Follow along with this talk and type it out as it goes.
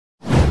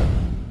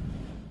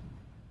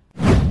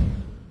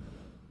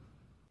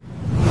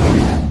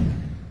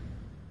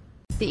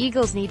the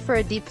Eagles' need for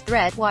a deep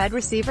threat wide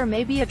receiver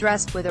may be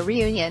addressed with a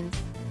reunion.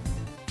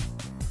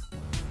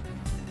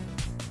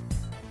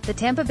 The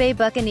Tampa Bay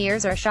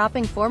Buccaneers are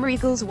shopping former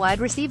Eagles wide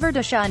receiver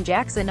DeSean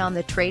Jackson on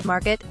the trade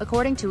market,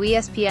 according to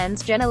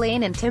ESPN's Jenna,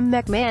 Laine and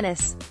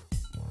McManus.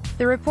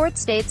 The report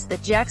states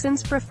that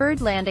Jackson's preferred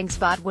landing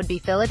spot would be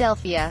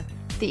Philadelphia.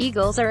 The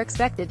Eagles are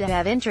expected to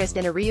have interest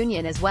in a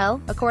reunion as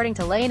well, according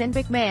to Laine and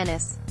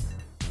McManus.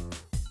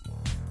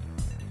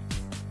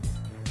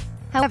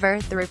 However,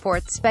 the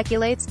report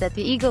speculates that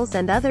the Eagles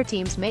and other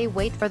teams may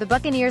wait for the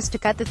Buccaneers to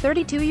cut the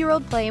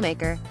 32-year-old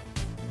playmaker.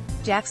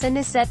 Jackson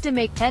is set to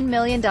make $10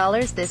 million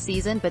this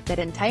season, but that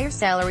entire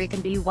salary can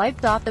be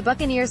wiped off the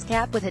Buccaneers'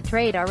 cap with a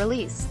trade or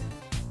release.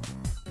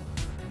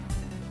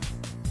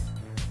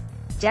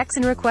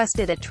 Jackson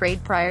requested a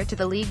trade prior to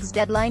the league's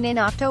deadline in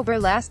October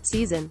last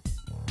season.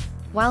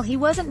 While he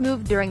wasn't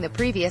moved during the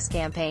previous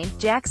campaign,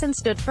 Jackson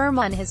stood firm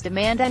on his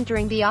demand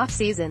entering the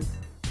offseason.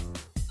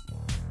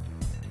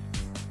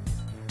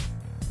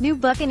 New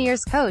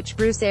Buccaneers coach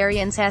Bruce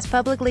Arians has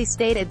publicly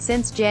stated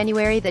since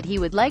January that he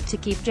would like to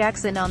keep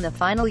Jackson on the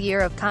final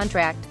year of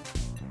contract.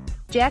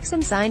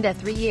 Jackson signed a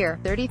 3-year,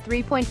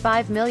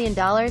 $33.5 million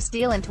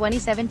deal in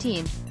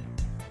 2017.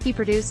 He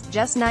produced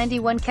just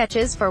 91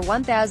 catches for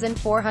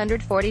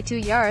 1,442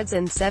 yards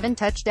and 7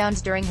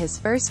 touchdowns during his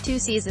first 2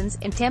 seasons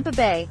in Tampa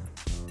Bay.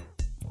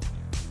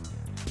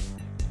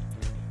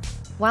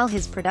 While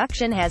his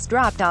production has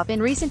dropped off in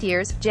recent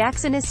years,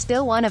 Jackson is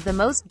still one of the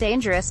most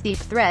dangerous deep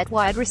threat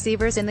wide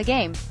receivers in the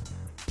game.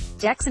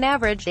 Jackson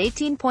averaged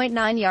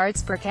 18.9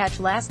 yards per catch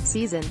last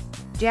season.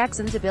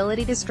 Jackson's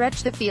ability to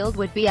stretch the field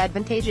would be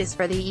advantageous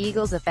for the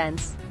Eagles'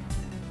 offense.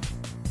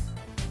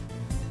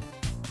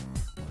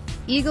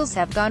 Eagles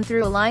have gone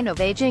through a line of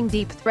aging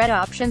deep threat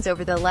options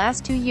over the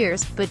last 2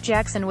 years, but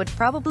Jackson would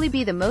probably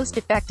be the most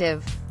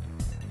effective.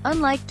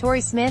 Unlike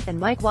Torrey Smith and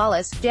Mike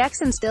Wallace,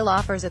 Jackson still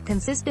offers a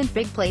consistent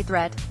big play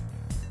threat.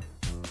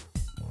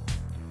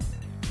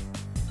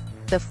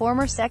 The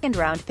former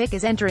second-round pick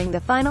is entering the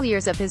final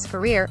years of his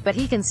career, but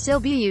he can still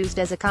be used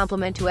as a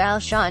complement to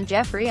Alshon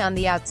Jeffrey on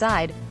the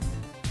outside.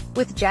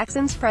 With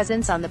Jackson's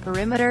presence on the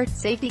perimeter,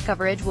 safety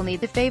coverage will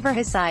need to favor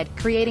his side,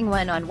 creating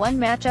one-on-one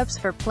matchups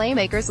for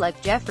playmakers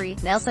like Jeffrey,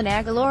 Nelson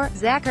Agholor,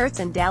 Zach Ertz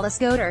and Dallas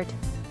Goedert.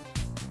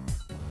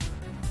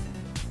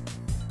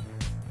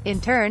 In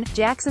turn,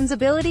 Jackson's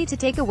ability to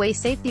take away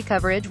safety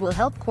coverage will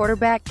help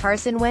quarterback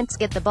Carson Wentz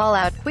get the ball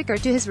out quicker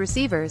to his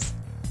receivers.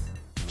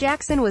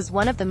 Jackson was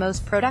one of the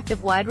most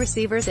productive wide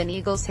receivers in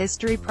Eagles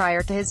history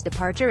prior to his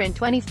departure in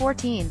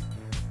 2014.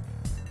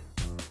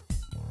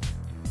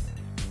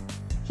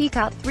 He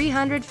caught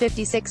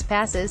 356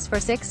 passes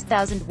for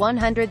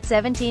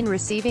 6,117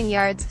 receiving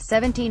yards,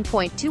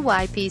 17.2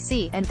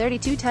 YPC, and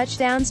 32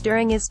 touchdowns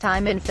during his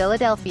time in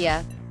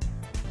Philadelphia.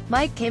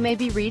 Mike K may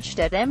be reached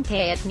at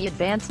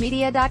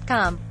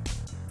mk@advancemedia.com.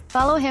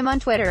 Follow him on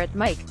Twitter at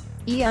Mike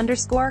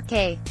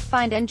E_K.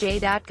 Find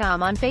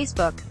NJ.com on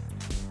Facebook.